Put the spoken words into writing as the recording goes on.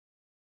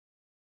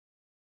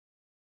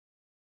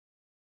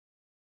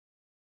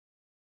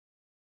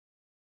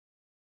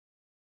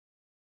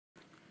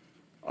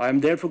I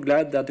am therefore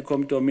glad that the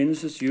Committee of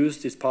Ministers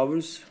used its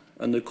powers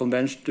under the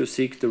Convention to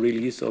seek the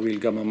release of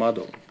İlqar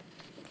Məmmədov.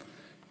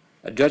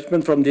 A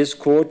judgment from this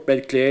court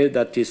made clear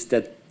that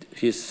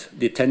his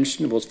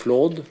detention was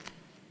flawed,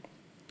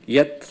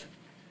 yet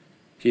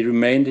he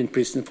remained in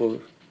prison for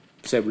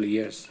several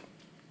years.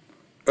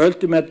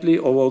 Ultimately,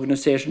 our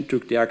organization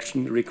took the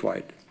action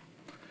required.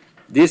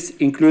 This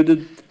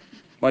included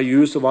my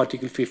use of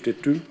Article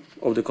 52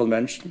 of the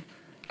Convention,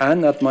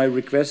 and at my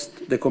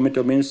request, the Committee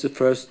of Ministers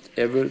first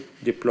ever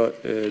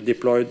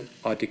deployed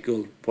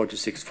Article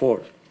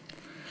 46.4.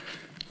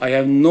 I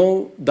have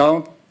no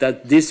doubt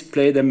that this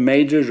played a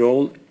major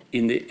role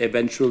in the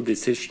eventual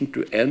decision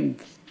to end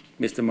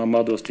Mr.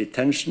 Məmmədov's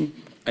detention,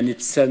 and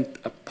it sent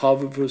a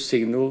powerful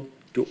signal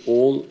to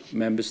all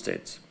member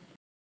states.